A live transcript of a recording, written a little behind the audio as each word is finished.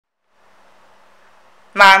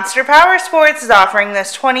Monster Powersports is offering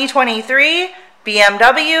this 2023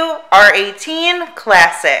 BMW R18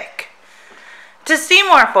 Classic. To see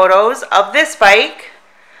more photos of this bike,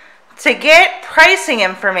 to get pricing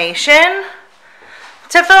information,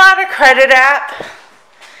 to fill out a credit app,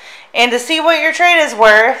 and to see what your trade is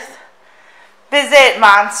worth, visit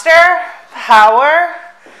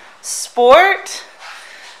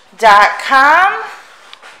monsterpowersport.com.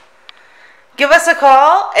 Give us a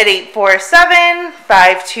call at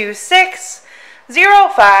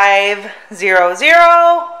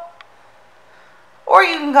 847-526-0500, or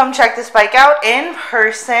you can come check this bike out in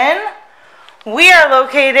person. We are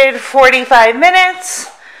located 45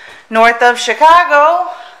 minutes north of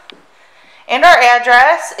Chicago, and our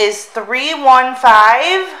address is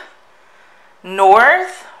 315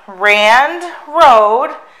 North Rand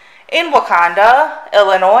Road in Wauconda,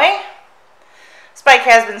 Illinois. This bike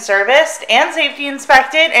has been serviced and safety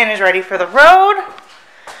inspected and is ready for the road.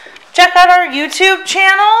 Check out our YouTube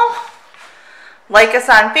channel. Like us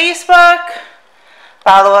on Facebook.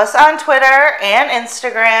 Follow us on Twitter and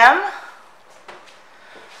Instagram.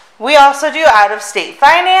 We also do out-of-state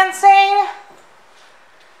financing.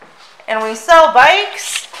 And we sell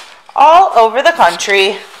bikes all over the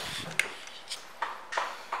country.